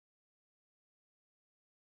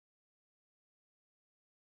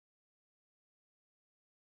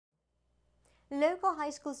Local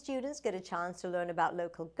high school students get a chance to learn about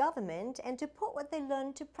local government and to put what they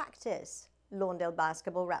learn to practice. Lawndale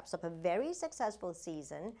basketball wraps up a very successful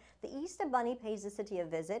season. The Easter Bunny pays the city a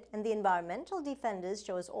visit, and the environmental defenders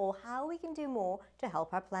show us all how we can do more to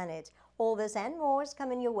help our planet. All this and more is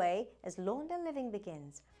coming your way as Lawndale Living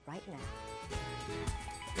begins right now.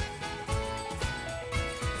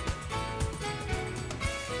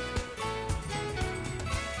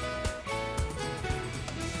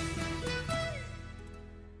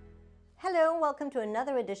 Hello and welcome to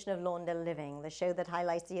another edition of Lawndale Living, the show that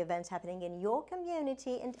highlights the events happening in your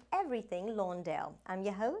community and everything Lawndale. I'm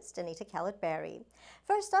your host, Anita Khalatbari.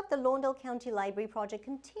 First up, the Lawndale County Library project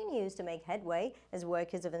continues to make headway as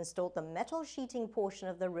workers have installed the metal sheeting portion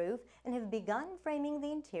of the roof and have begun framing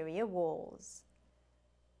the interior walls.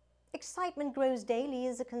 Excitement grows daily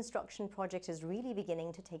as the construction project is really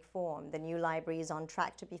beginning to take form. The new library is on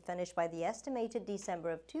track to be finished by the estimated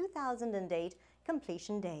December of 2008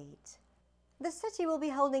 completion date. The city will be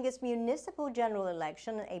holding its municipal general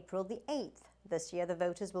election on April the 8th. This year, the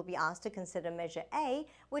voters will be asked to consider Measure A,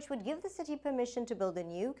 which would give the city permission to build a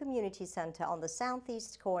new community center on the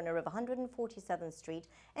southeast corner of 147th Street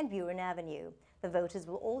and Buren Avenue. The voters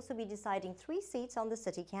will also be deciding 3 seats on the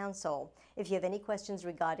city council. If you have any questions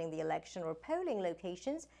regarding the election or polling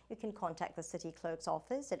locations, you can contact the city clerk's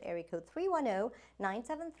office at area code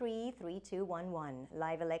 310-973-3211.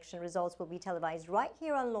 Live election results will be televised right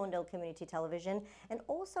here on Lawndale Community Television and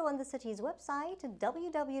also on the city's website at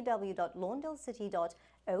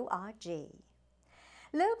www.lawndalecity.org.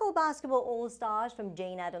 Local basketball all-stars from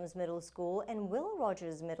Jane Addams Middle School and Will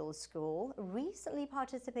Rogers Middle School recently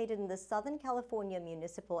participated in the Southern California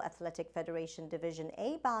Municipal Athletic Federation Division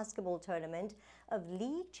A basketball tournament of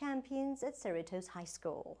league champions at Cerritos High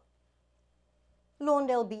School.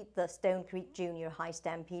 Lawndale beat the Stone Creek Junior High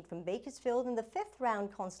Stampede from Bakersfield in the 5th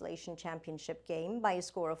round Constellation Championship game by a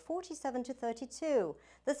score of 47-32.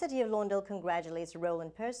 The city of Lawndale congratulates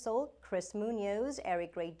Roland Purcell, Chris Munoz,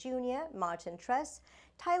 Eric Gray Jr., Martin Tress,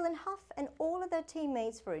 Tylen Huff, and all of their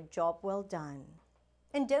teammates for a job well done.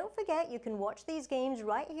 And don't forget, you can watch these games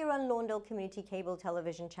right here on Lawndale Community Cable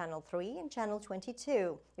Television Channel 3 and Channel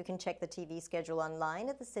 22. You can check the TV schedule online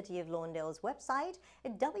at the City of Lawndale's website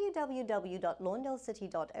at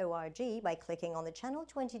www.lawndalecity.org by clicking on the Channel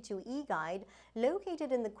 22 e-guide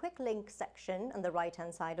located in the Quick Link section on the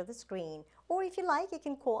right-hand side of the screen. Or if you like, you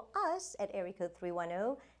can call us at area code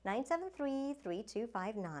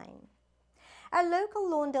 310-973-3259. Our local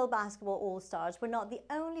Lawndale basketball all-stars were not the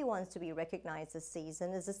only ones to be recognized this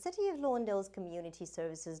season, as the City of Lawndale's Community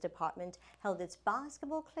Services Department held its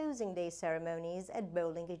basketball closing day ceremonies at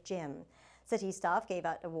Bowling Gym. City staff gave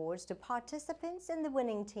out awards to participants, and the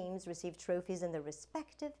winning teams received trophies in their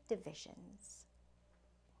respective divisions.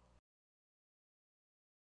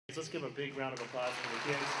 Let's give a big round of applause for the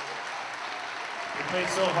kids. They played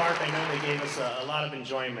so hard. I know they gave us a lot of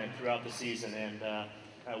enjoyment throughout the season, and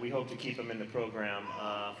we hope to keep them in the program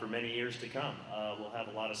for many years to come. We'll have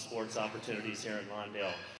a lot of sports opportunities here in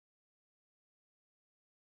Lawndale.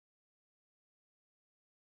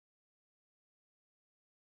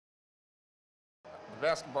 The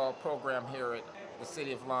basketball program here at the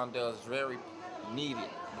City of Lawndale is very needed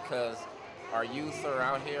because our youth are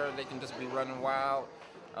out here. They can just be running wild.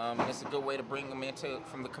 And it's a good way to bring them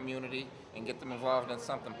from the community and get them involved in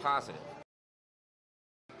something positive.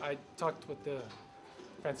 I talked with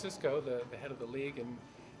Francisco, the head of the league, and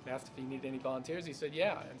asked if he needed any volunteers. He said,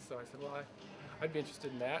 yeah. And so I said, well, I'd be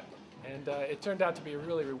interested in that. And it turned out to be a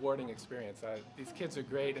really rewarding experience. These kids are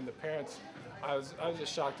great, and the parents, I was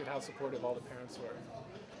just shocked at how supportive all the parents were.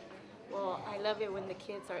 Well, I love it when the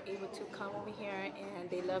kids are able to come over here and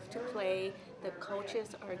they love to play. The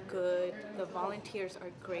coaches are good, the volunteers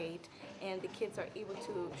are great, and the kids are able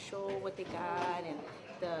to show what they got, and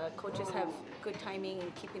the coaches have good timing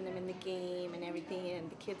in keeping them in the game and everything,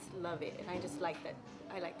 and the kids love it, and I just like that.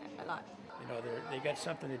 I like that a lot. You know, they got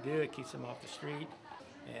something to do. It keeps them off the street,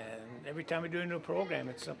 and every time we do a new program,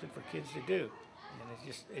 it's something for kids to do, and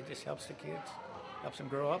it just helps the kids, helps them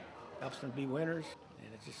grow up, helps them be winners,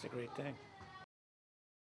 and it's just a great thing.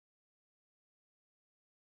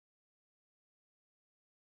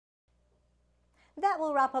 That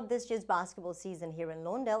will wrap up this year's basketball season here in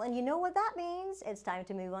Lawndale, and you know what that means? It's time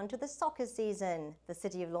to move on to the soccer season. The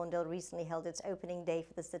City of Lawndale recently held its opening day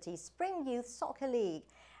for the city's Spring Youth Soccer League.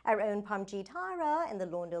 Our own Pamjit Hara and the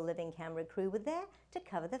Lawndale Living camera crew were there to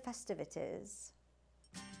cover the festivities.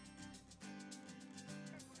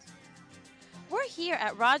 We're here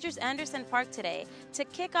at Rogers Anderson Park today to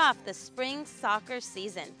kick off the spring soccer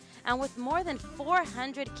season. And with more than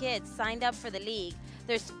 400 kids signed up for the league,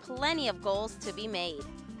 there's plenty of goals to be made.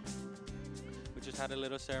 just had a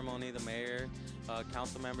little ceremony. The mayor,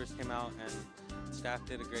 council members came out, and staff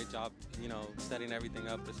did a great job, you know, setting everything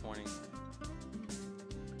up this morning.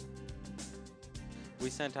 We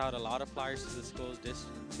sent out a lot of flyers to the schools,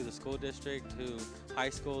 to the school district, to high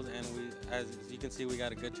schools, and as you can see, we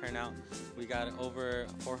got a good turnout. We got over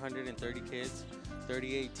 430 kids,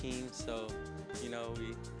 38 teams, so you know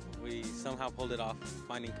we somehow pulled it off,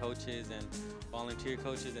 finding coaches and volunteer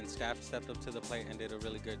coaches, and staff stepped up to the plate and did a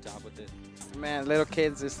really good job with it. Man, little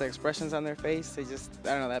kids, just the expressions on their face, they just, I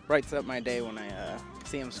don't know, that brightens up my day when I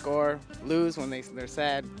see them score, lose, when they're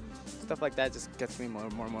sad. Stuff like that just gets me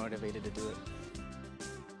more motivated to do it.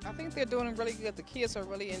 I think they're doing really good. The kids are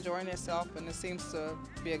really enjoying themselves, and it seems to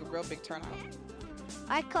be a real big turnout.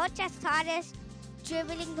 Our coach has taught us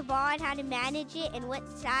dribbling the ball and how to manage it and what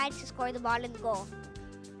side to score the ball in the goal.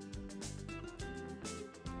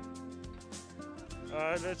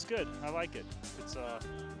 That's good. I like it. It's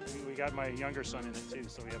we got my younger son in it too,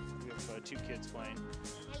 so we have 2 kids playing.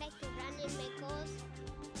 I like to run and make goals.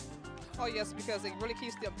 Oh yes, because it really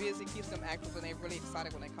keeps them busy, keeps them active, and they're really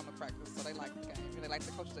excited when they come to practice. So they like the game, and they like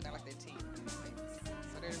the coaches, and they like their team. So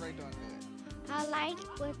they're really doing good. I like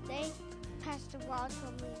when they pass the ball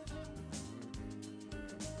to me.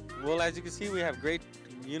 Well, as you can see, we have great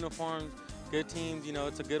uniforms, good teams. You know,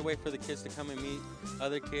 it's a good way for the kids to come and meet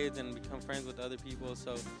other kids and become friends with other people.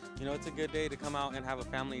 So, you know, it's a good day to come out and have a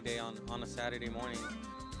family day on a Saturday morning.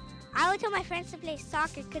 I would tell my friends to play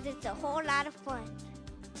soccer because it's a whole lot of fun.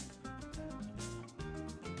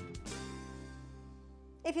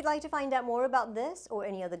 If you'd like to find out more about this or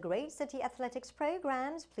any other great city athletics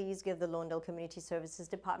programs, please give the Lawndale Community Services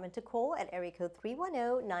Department a call at area code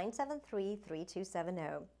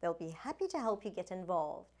 310-973-3270. They'll be happy to help you get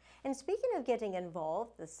involved. And speaking of getting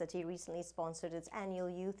involved, the city recently sponsored its annual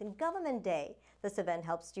Youth in Government Day. This event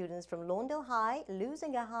helps students from Lawndale High,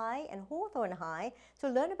 Lusinga High and Hawthorne High to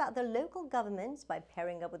learn about their local governments by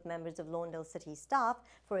pairing up with members of Lawndale City staff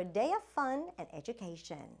for a day of fun and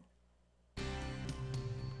education.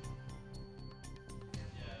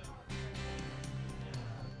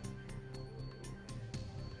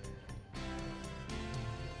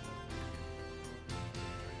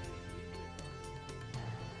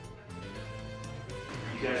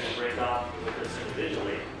 You guys will break off with us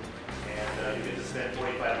individually, and you get to spend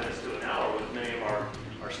 45 minutes to an hour with many of our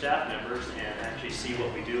staff members and actually see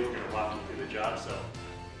what we do. We're going to walk you through the job. So.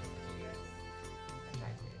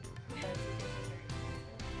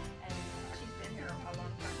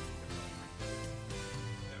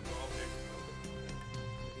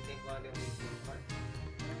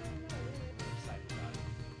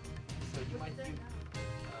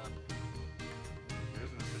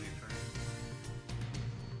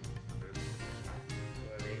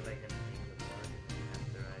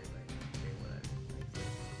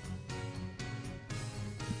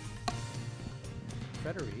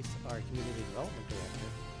 Federis, our Community Development Director.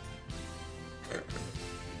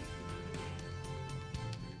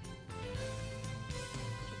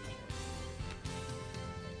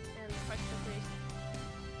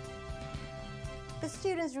 The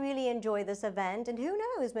students really enjoy this event, and who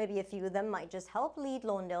knows, maybe a few of them might just help lead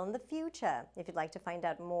Lawndale in the future. If you'd like to find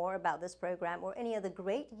out more about this program or any other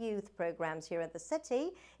great youth programs here at the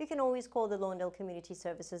city, you can always call the Lawndale Community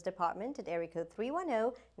Services Department at area code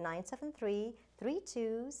 310-973-3270.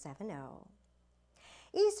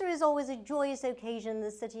 Easter is always a joyous occasion in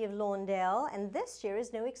the city of Lawndale, and this year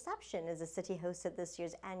is no exception as the city hosted this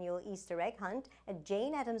year's annual Easter egg hunt at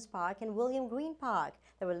Jane Addams Park and William Green Park.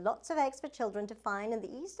 There were lots of eggs for children to find, and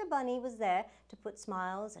the Easter Bunny was there to put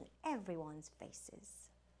smiles on everyone's faces.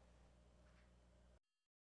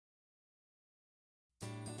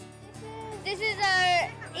 This is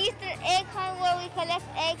our Easter egg hunt where we collect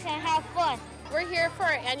eggs and have fun. We're here for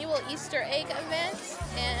our annual Easter egg event,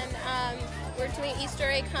 and we're doing Easter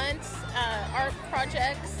egg hunts, art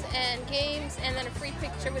projects, and games, and then a free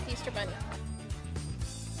picture with Easter Bunny.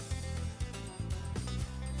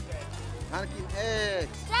 Hunting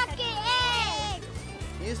eggs. Sucking eggs.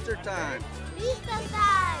 Easter time. Easter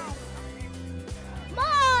time.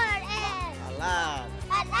 More eggs. A lot.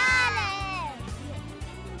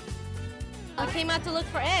 We came out to look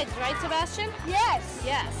for eggs, right, Sebastian? Yes.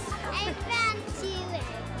 Yes. I found 2 eggs.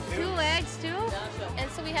 2 eggs, too?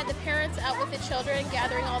 And so we had the parents out with the children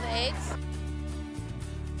gathering all the eggs.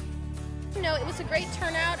 You know, it was a great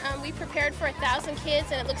turnout. We prepared for 1,000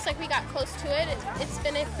 kids, and it looks like we got close to it. It's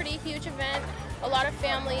been a pretty huge event, a lot of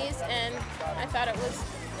families, and I thought it was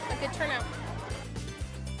a good turnout.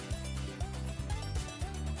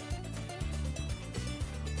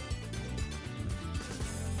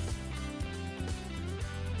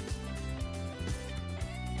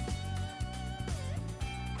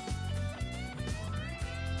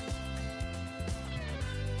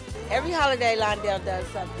 Every holiday, Lawndale does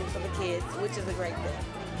something for the kids, which is a great thing.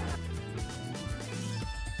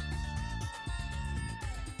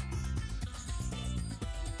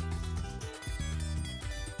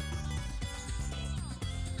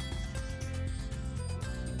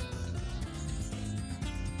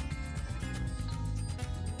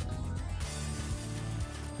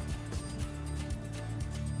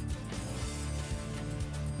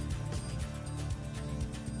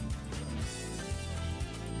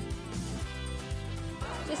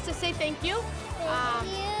 Just to say thank you.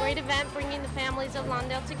 Great event bringing the families of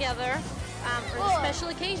Lawndale together for the special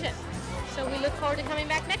occasion. So we look forward to coming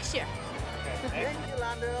back next year. Thank you,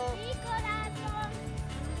 Lawndale.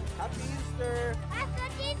 Happy Easter.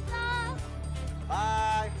 Happy Easter.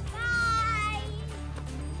 Bye. Bye.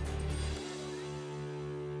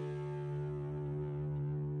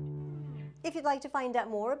 If you'd like to find out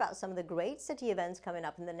more about some of the great city events coming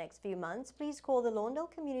up in the next few months, please call the Lawndale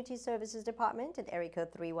Community Services Department at area code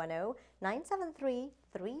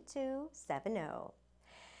 310-973-3270.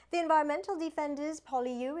 The environmental defenders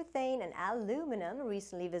polyurethane and aluminum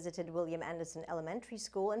recently visited William Anderson Elementary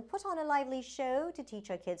School and put on a lively show to teach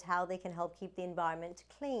our kids how they can help keep the environment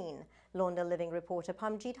clean. Lawndale Living reporter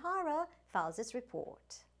Pamjit Hara files this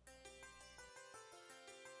report.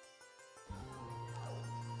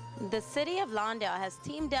 The City of Lawndale has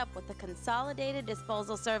teamed up with the Consolidated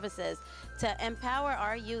Disposal Services to empower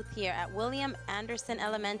our youth here at William Anderson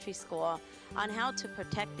Elementary School on how to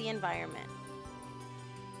protect the environment.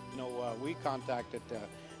 You know, we contacted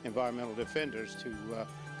environmental defenders to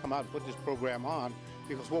come out and put this program on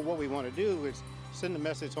because what we want to do is send a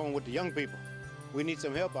message home with the young people. We need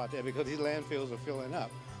some help out there because these landfills are filling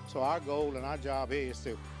up. So our goal and our job here is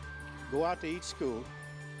to go out to each school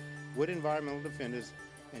with environmental defenders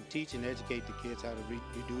and teach and educate the kids how to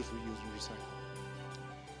reduce, reuse, and recycle.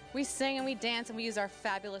 We sing and we dance and we use our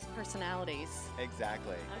fabulous personalities.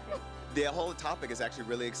 Exactly. The whole topic is actually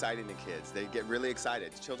really exciting to kids. They get really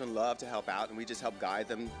excited. Children love to help out and we just help guide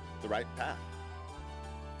them the right path.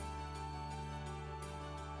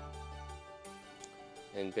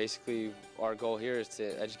 And basically our goal here is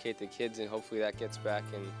to educate the kids and hopefully that gets back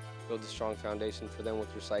and build a strong foundation for them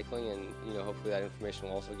with recycling and hopefully that information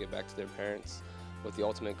will also get back to their parents with the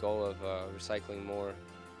ultimate goal of recycling more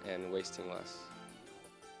and wasting less.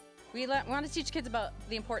 We want to teach kids about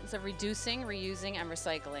the importance of reducing, reusing, and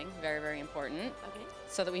recycling. Very, very important. Okay.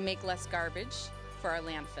 So that we make less garbage for our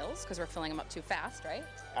landfills because we're filling them up too fast, right?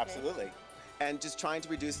 Absolutely. And just trying to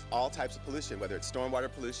reduce all types of pollution, whether it's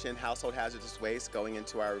stormwater pollution, household hazardous waste going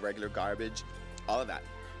into our regular garbage, all of that.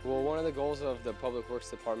 Well, one of the goals of the Public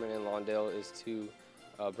Works Department in Lawndale is to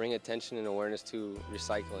bring attention and awareness to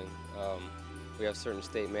recycling. We have certain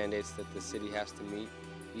state mandates that the city has to meet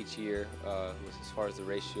each year as far as the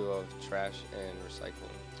ratio of trash and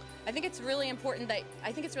recycling. I think it's really important that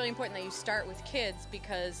you start with kids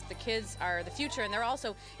because the kids are the future, and they're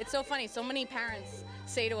also. It's so funny. So many parents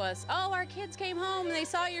say to us, "Oh, our kids came home and they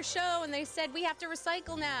saw your show and they said we have to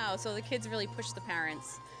recycle now." So the kids really push the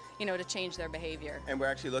parents, to change their behavior. And we're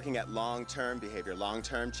actually looking at long-term behavior,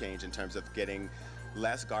 long-term change in terms of getting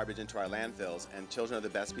less garbage into our landfills, and children are the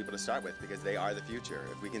best people to start with because they are the future.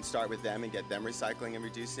 If we can start with them and get them recycling and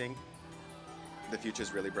reducing, the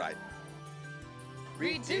future's really bright.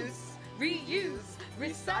 Reduce, reuse,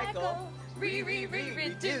 recycle,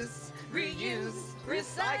 reduce, reuse,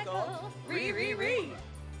 recycle, re.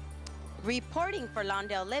 Reporting for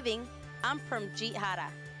Lawndale Living, I'm Pamjit Hara.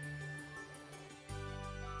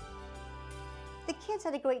 The kids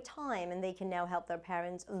had a great time and they can now help their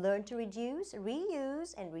parents learn to reduce,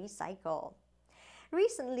 reuse, and recycle.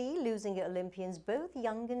 Recently, Lusinger Olympians, both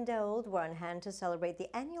young and old, were on hand to celebrate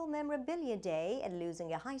the annual Memorabilia Day at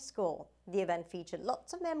Lusinger High School. The event featured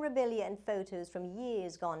lots of memorabilia and photos from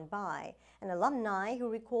years gone by, and alumni who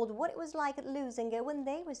recalled what it was like at Lusinger when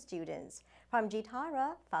they were students. Pamjit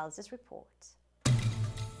Hara files this report.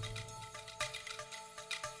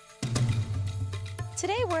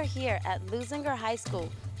 Today we're here at Lusinger High School,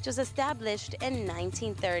 which was established in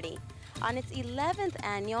 1930, on its 11th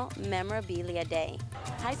annual Memorabilia Day.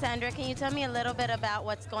 Hi Sandra, can you tell me a little bit about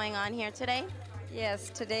what's going on here today? Yes,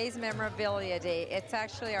 today's Memorabilia Day. It's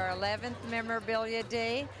actually our 11th Memorabilia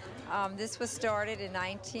Day. This was started in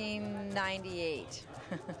 1998.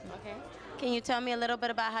 Okay. Can you tell me a little bit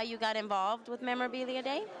about how you got involved with Memorabilia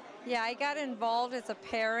Day? Yeah, I got involved as a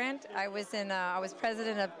parent. I was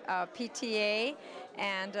president of PTA,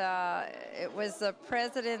 And it was the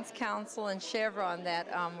President's Council and Chevron that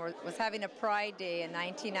was having a Pride Day in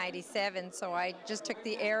 1997, so I just took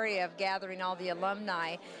the area of gathering all the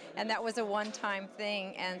alumni, and that was a one-time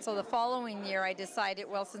thing. And so the following year I decided,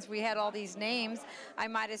 well, since we had all these names, I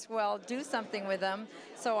might as well do something with them.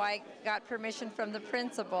 So I got permission from the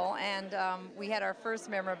principal, and we had our first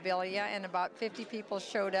memorabilia, and about 50 people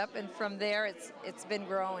showed up, and from there it's been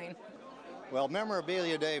growing. Well,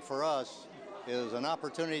 Memorabilia Day for us is an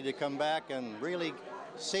opportunity to come back and really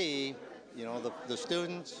see, you know, the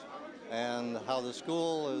students and how the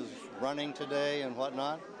school is running today and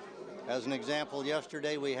whatnot. As an example,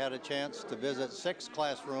 yesterday we had a chance to visit 6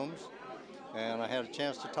 classrooms, and I had a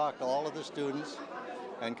chance to talk to all of the students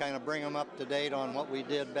and kind of bring them up to date on what we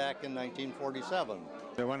did back in 1947.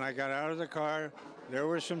 When I got out of the car, there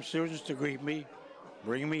were some students to greet me,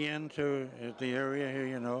 bring me into the area here,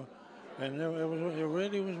 you know. And it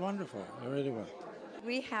really was wonderful. It really was.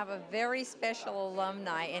 We have a very special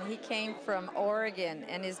alumni, and he came from Oregon,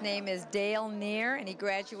 and his name is Dale Neer, and he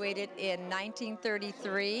graduated in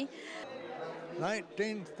 1933.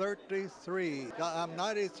 1933. I'm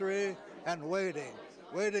 93 and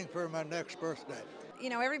waiting for my next birthday. You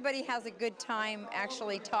know, everybody has a good time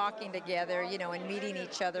actually talking together, you know, and meeting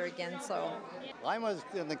each other again, so. I was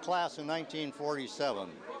in the class in 1947.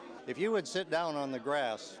 If you would sit down on the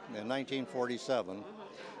grass in 1947,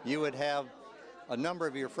 you would have a number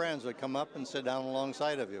of your friends would come up and sit down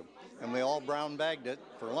alongside of you. And we all brown bagged it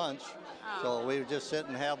for lunch, so we would just sit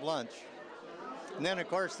and have lunch. And then, of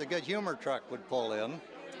course, the Good Humor truck would pull in,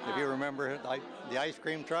 if you remember the ice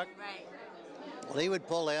cream truck. Right. Well, he would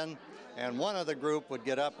pull in, and one of the group would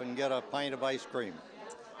get up and get a pint of ice cream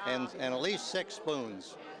and at least 6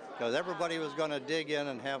 spoons. Because everybody was going to dig in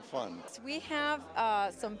and have fun. We have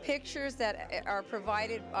some pictures that are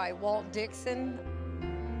provided by Walt Dixon.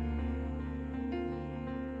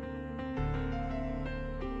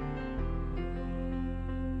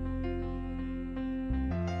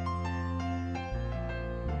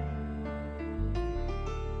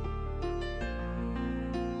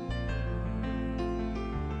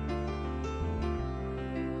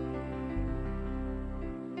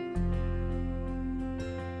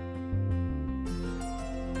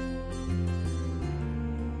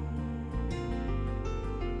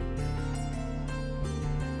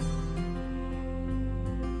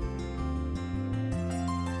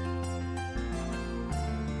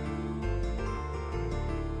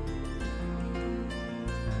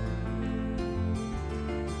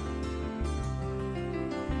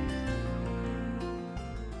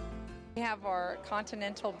 We have our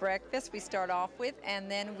continental breakfast we start off with, and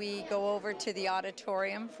then we go over to the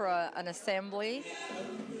auditorium for an assembly.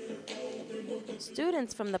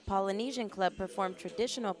 Students from the Polynesian Club performed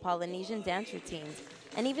traditional Polynesian dance routines,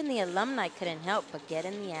 and even the alumni couldn't help but get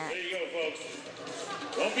in the act. There you go, folks.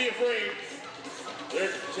 Don't be afraid.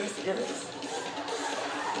 They're just girls.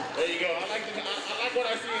 There you go. I like what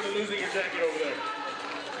I see in the losing your jacket over there.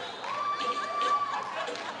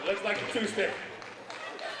 It looks like a 2-step.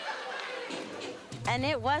 And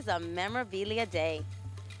it was a memorabilia day.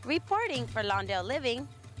 Reporting for Lawndale Living,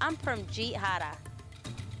 I'm Permjeet Hara.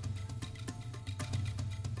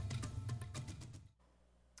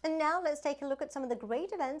 And now let's take a look at some of the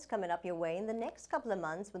great events coming up your way in the next couple of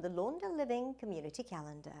months with the Lawndale Living Community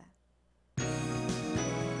Calendar.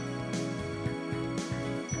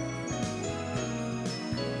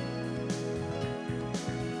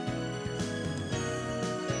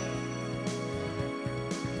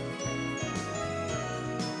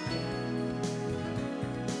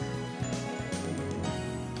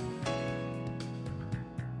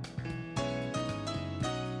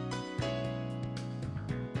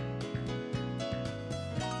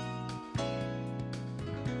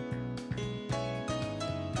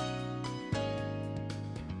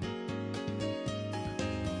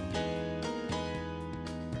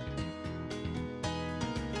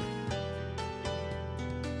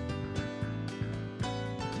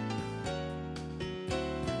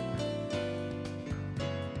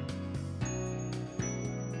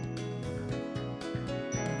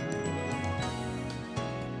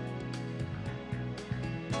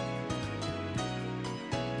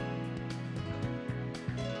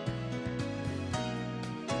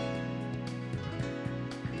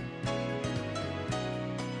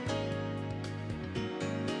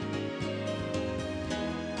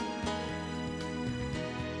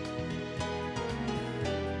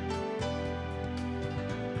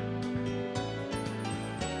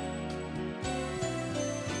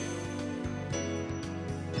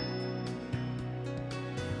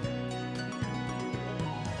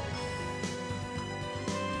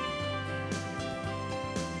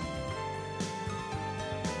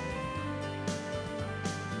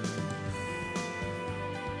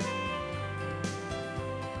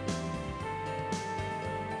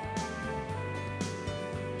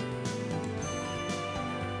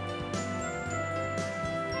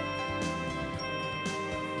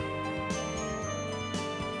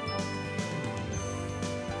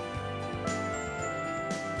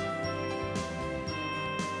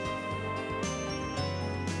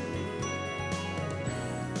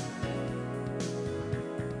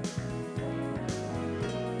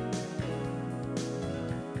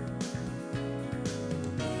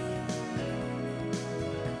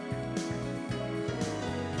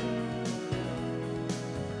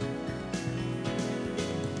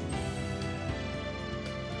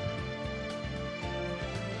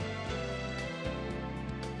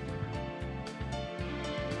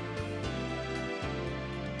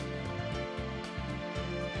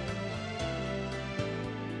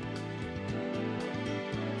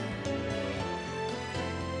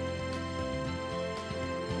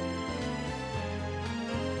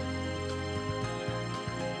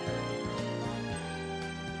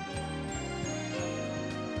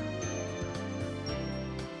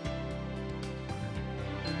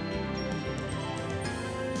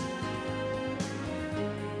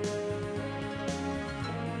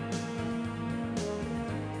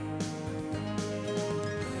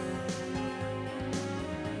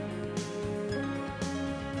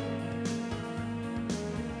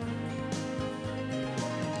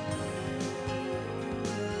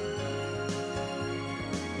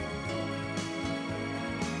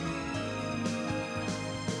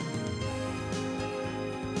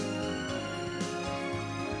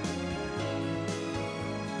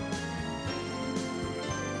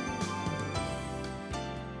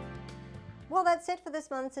 Well, that's it for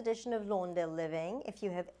this month's edition of Lawndale Living. If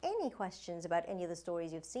you have any questions about any of the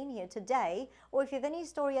stories you've seen here today, or if you have any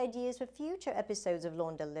story ideas for future episodes of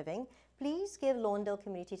Lawndale Living, please give Lawndale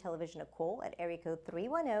Community Television a call at area code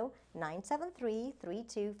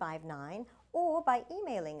 310-973-3259 or by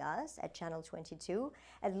emailing us at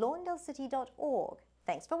channel22@lawndalecity.org.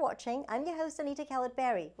 Thanks for watching. I'm your host, Anita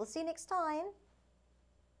Khalatbari. We'll see you next time.